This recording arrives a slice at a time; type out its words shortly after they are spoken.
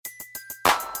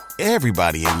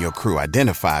Everybody in your crew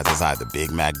identifies as either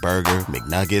Big Mac Burger,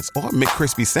 McNuggets, or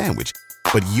McCrispy Sandwich.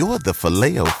 But you're the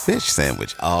Filet-O-Fish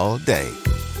Sandwich all day.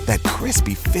 That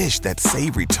crispy fish, that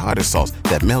savory tartar sauce,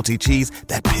 that melty cheese,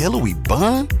 that pillowy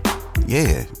bun.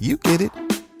 Yeah, you get it.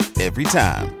 Every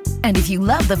time. And if you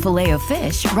love the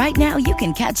Filet-O-Fish, right now you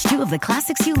can catch two of the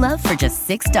classics you love for just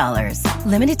 $6.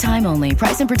 Limited time only.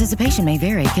 Price and participation may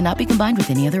vary. Cannot be combined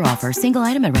with any other offer. Single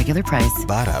item at regular price.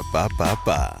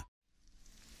 Ba-da-ba-ba-ba.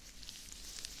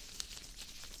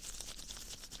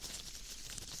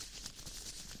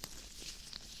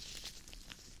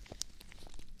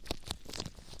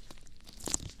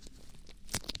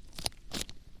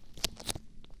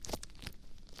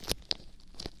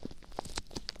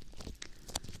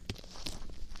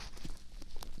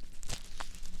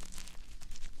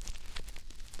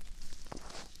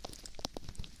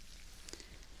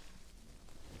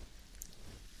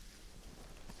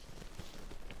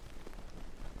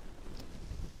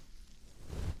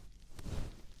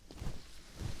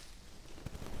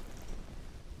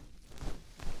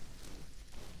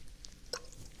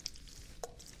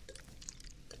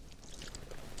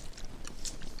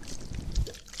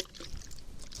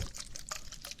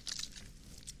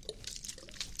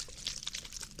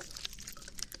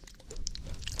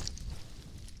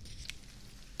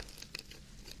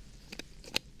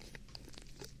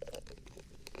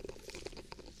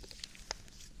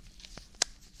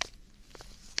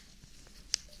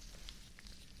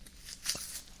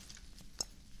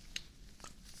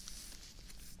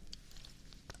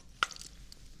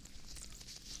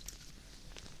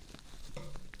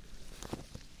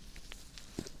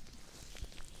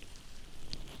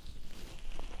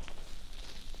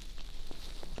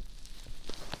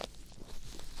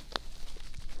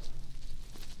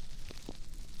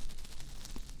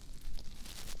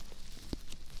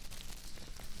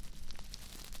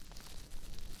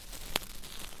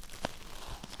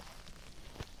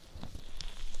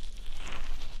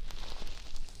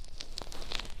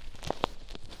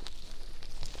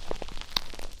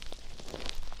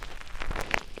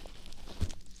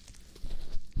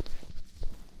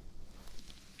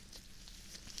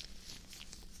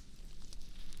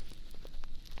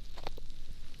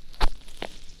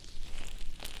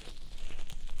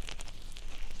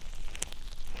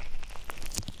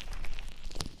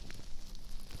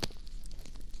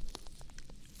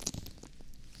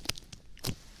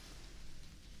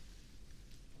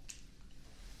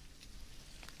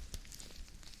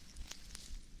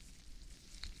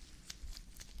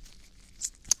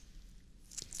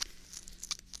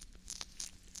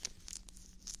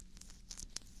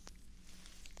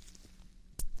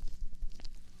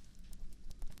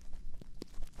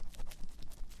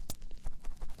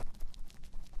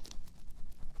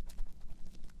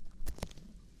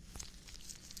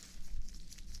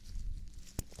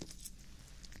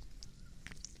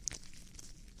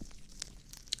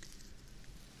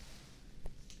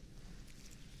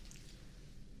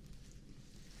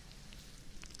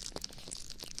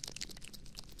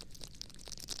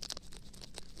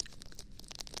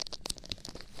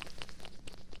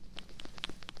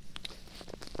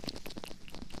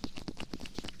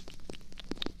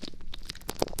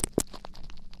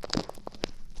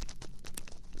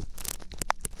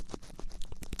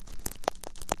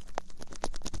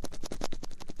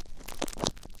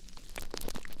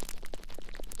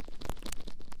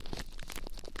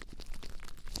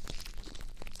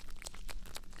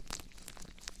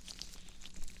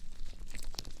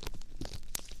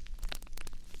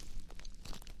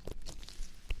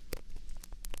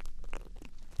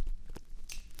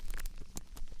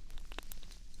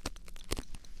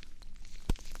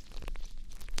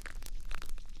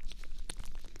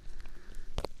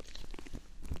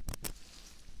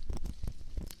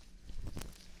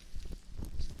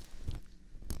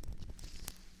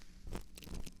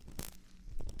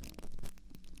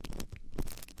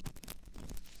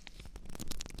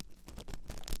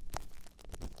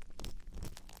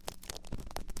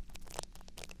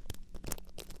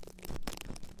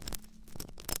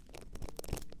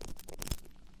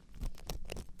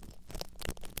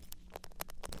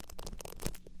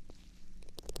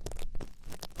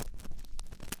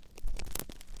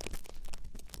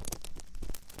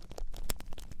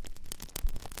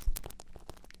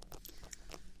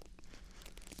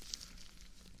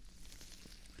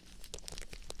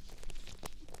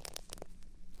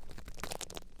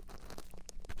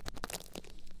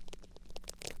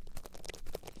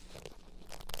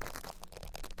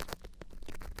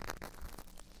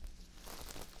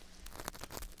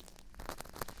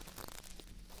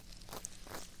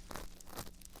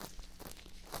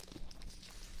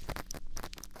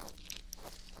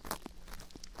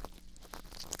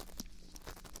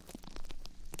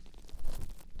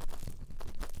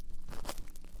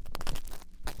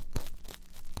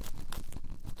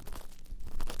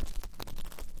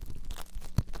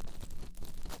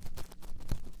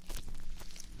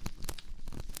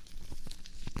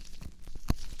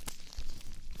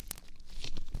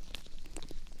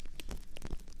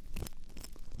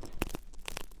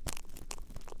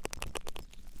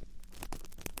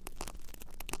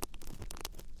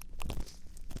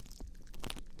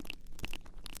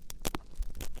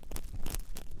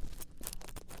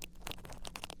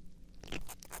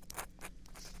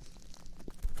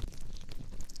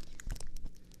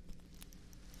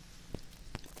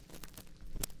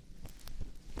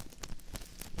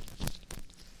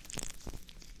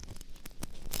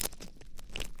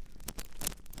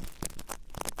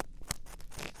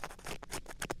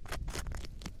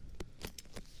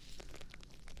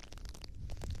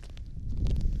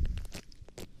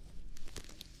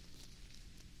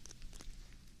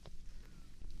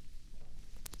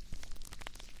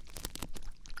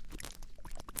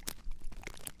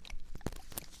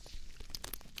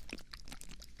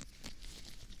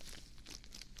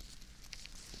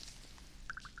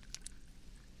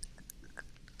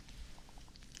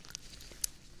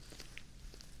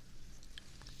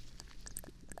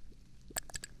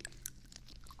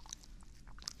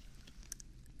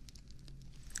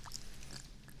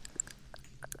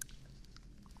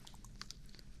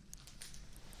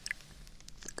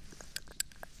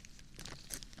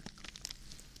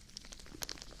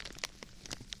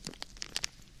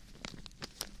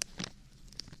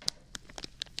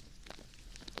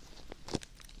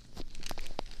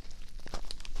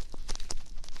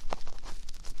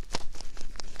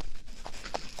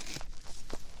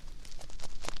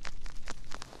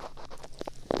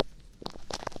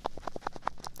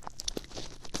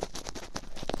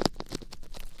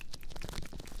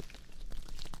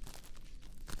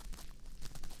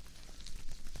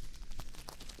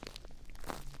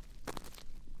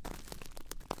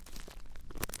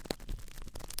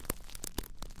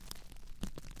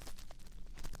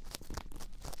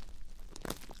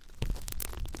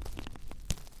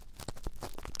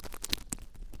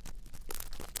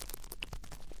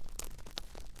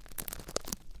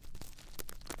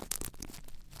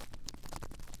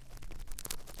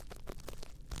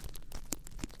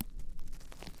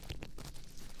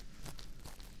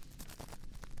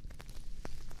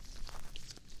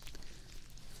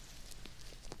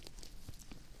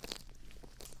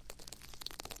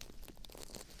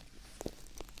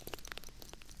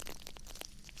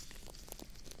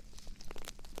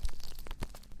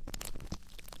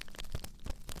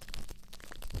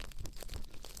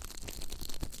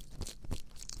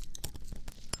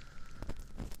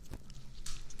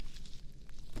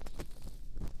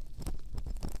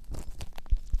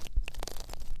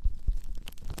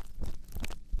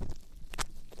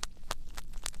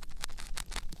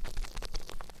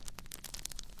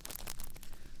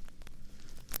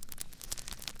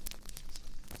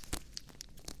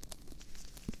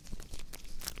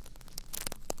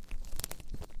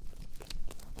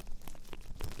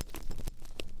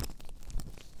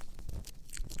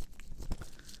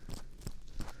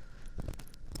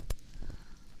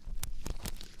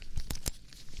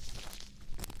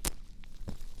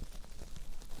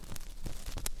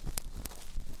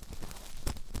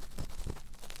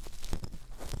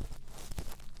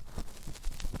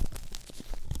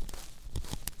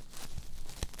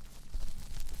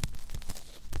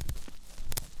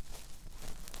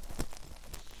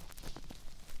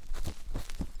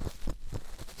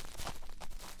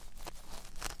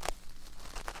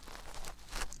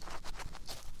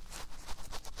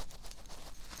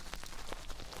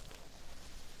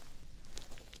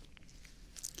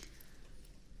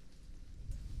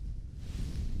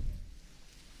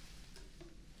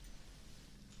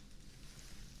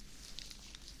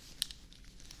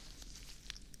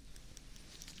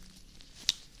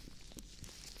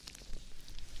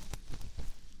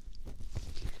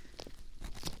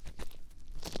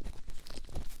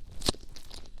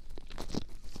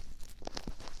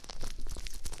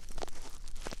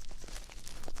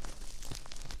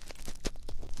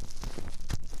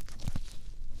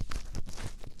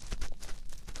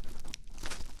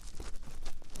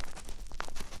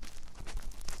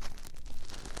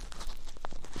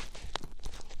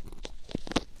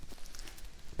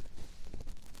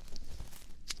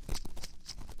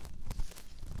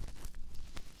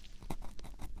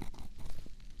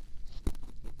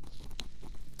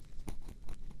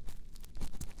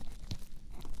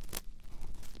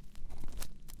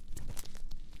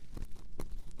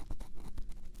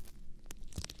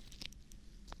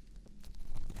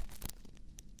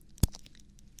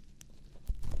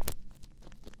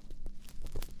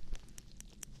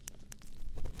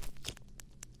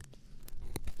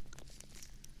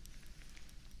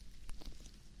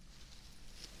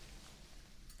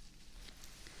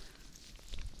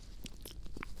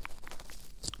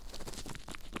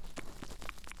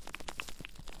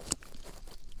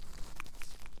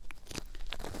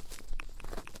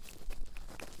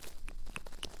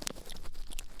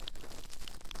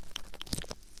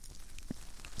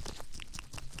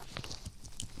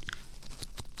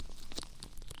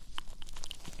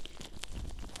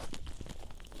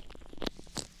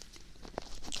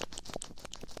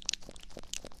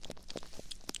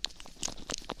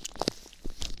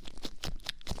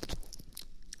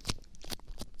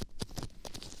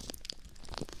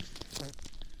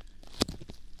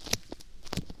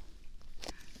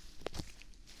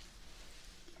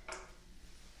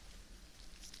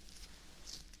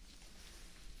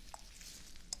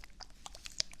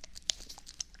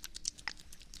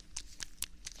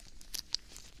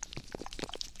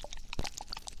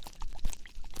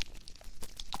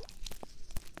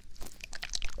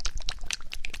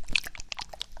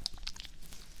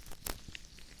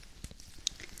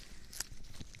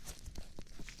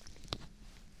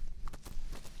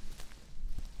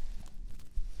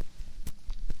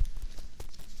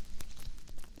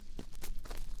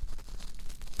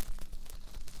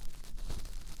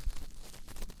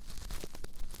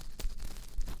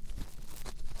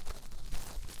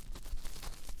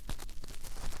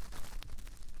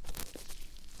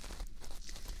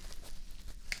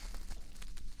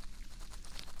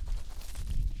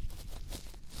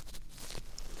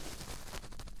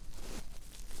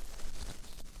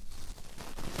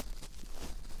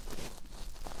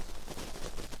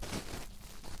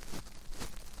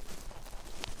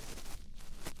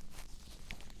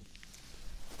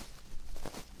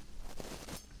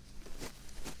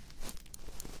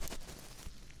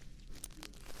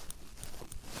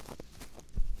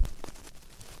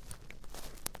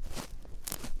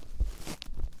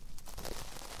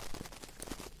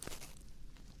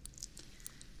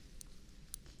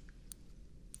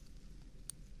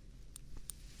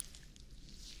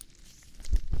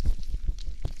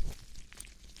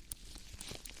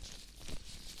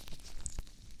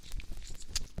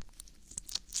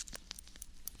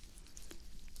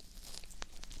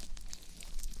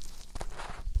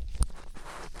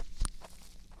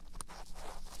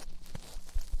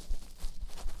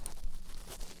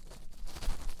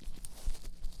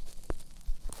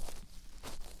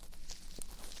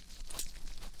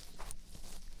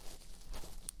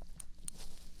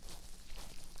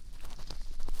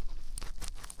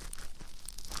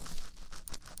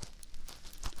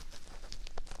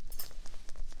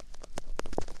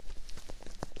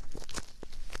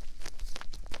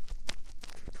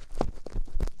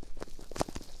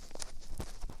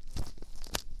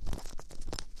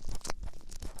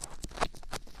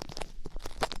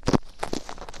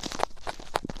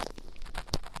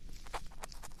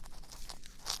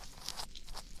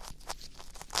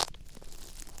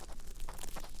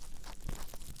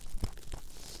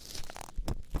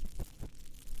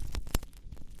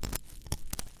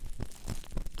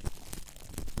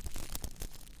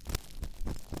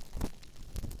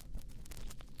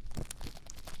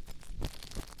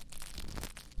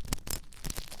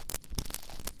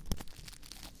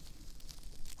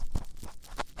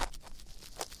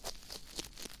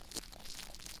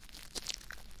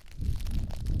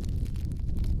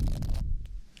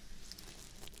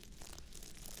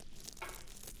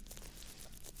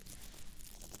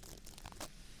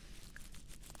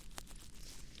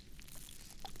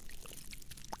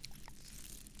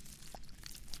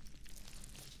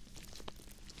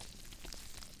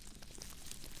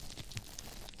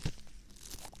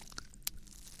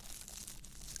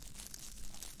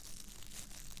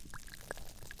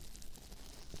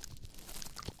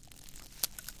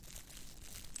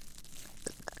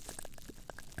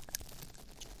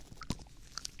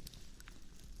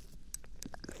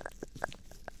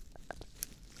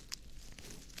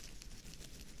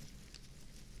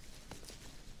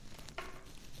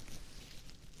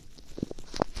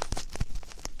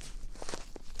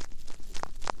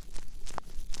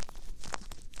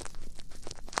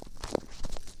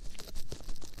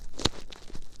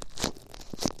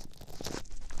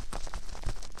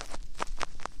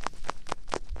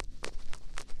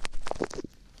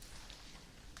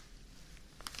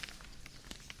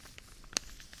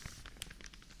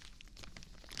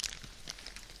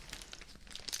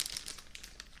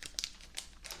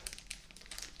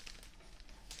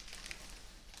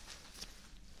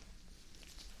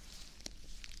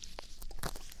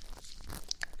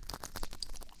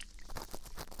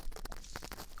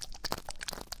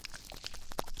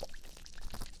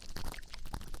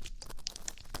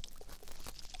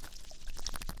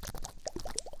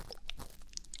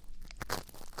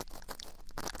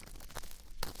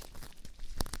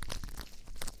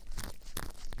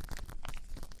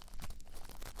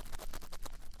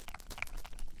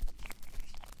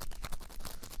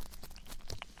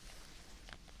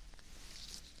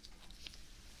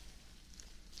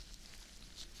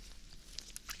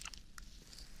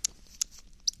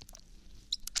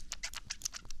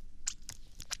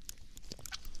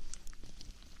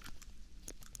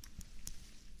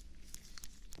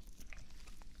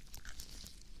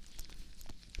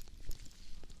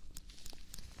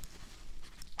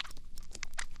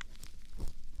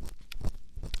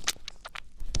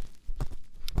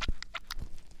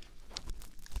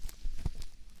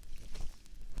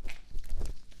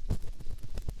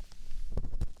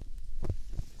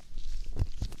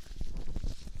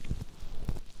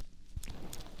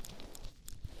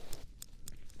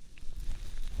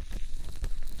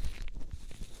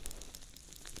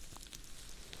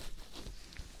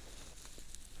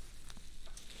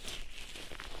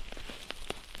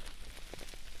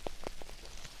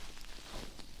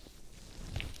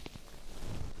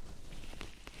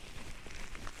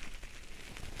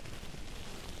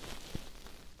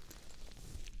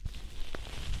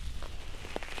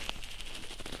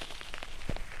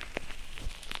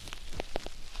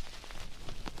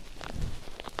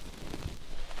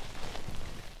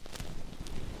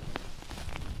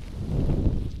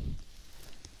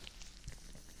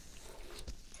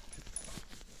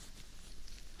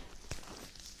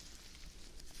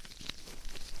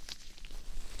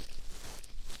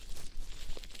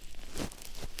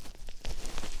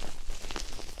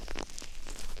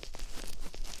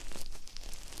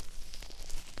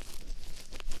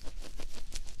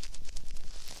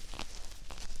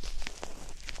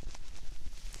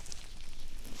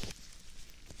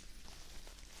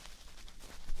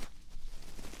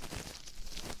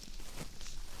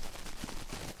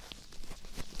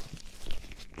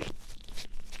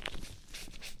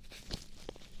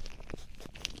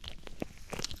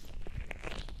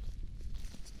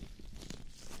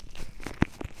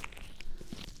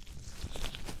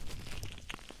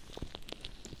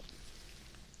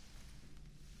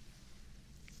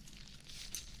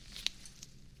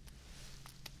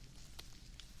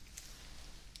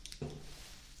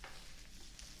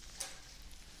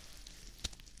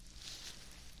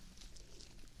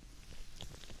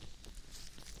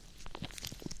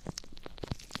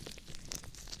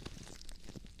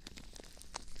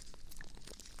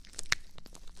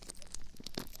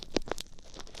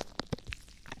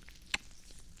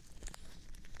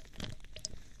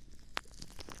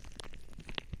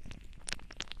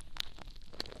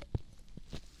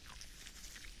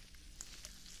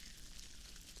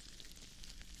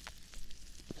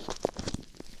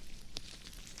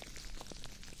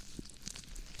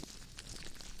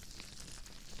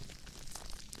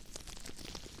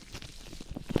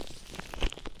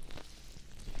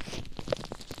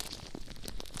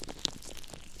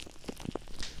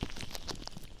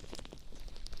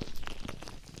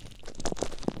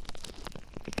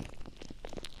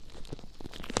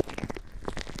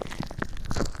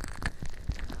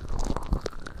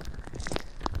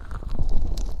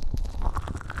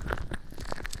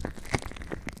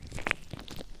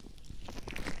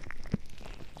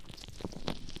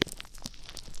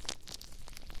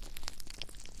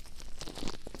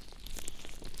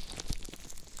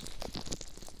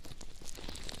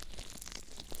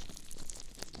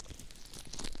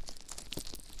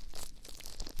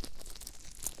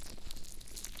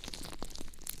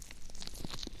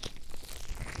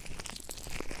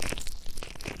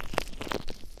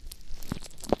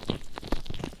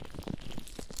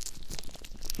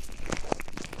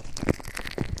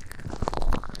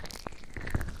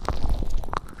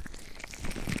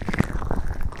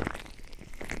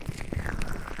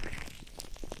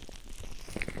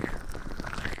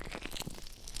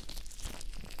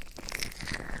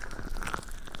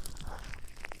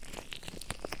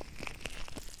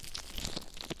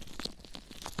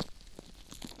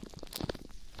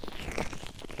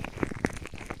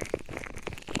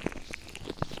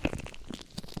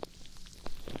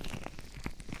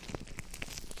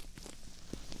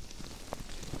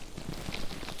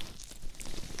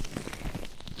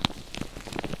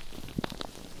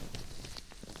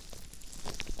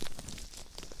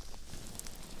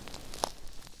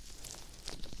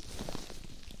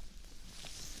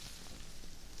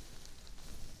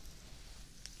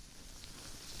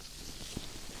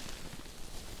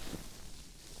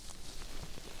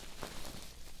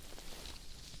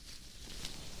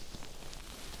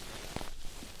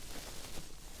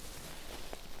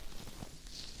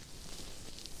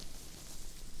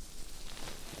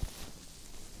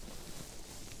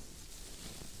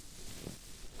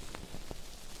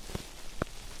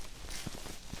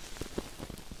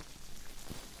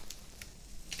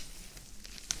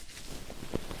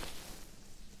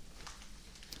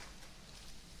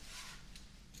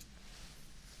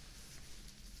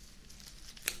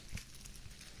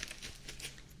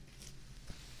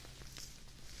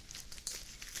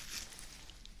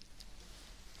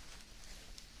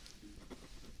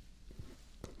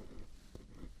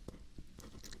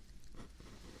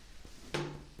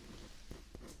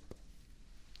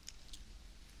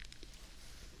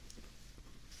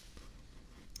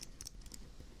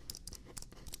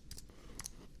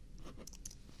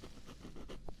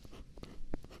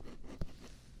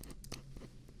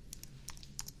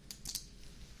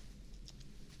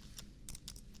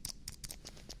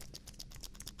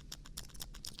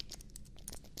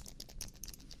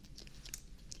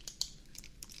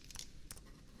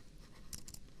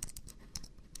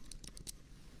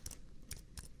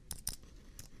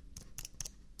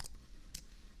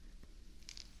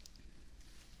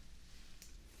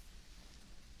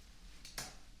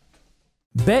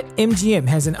 BetMGM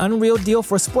has an unreal deal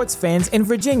for sports fans in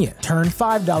Virginia. Turn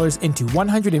 $5 into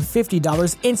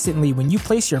 $150 instantly when you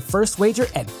place your first wager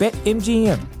at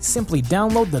BetMGM. Simply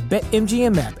download the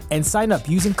BetMGM app and sign up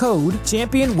using code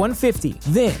Champion150.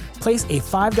 Then, place a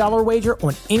 $5 wager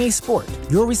on any sport.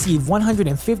 You'll receive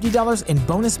 $150 in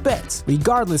bonus bets,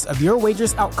 regardless of your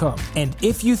wager's outcome. And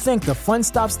if you think the fun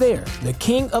stops there, the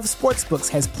King of Sportsbooks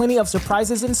has plenty of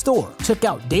surprises in store. Check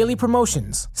out daily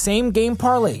promotions, same-game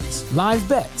parlays, live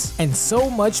bets, and so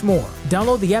much more.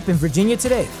 Download the app in Virginia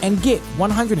today and get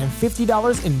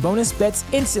 $150 in bonus bets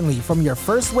instantly from your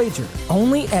first wager.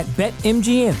 Only at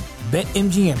BetMGM.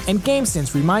 BetMGM and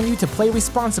GameSense remind you to play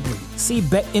responsibly. See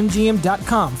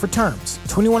BetMGM.com for terms.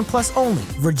 21 plus only.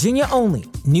 Virginia only.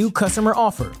 New customer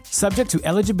offer. Subject to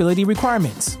eligibility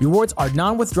requirements. Rewards are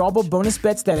non-withdrawable bonus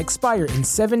bets that expire in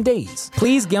 7 days.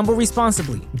 Please gamble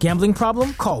responsibly. Gambling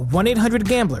problem? Call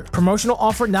 1-800-GAMBLER. Promotional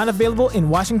offer not available in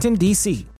Washington, D.C.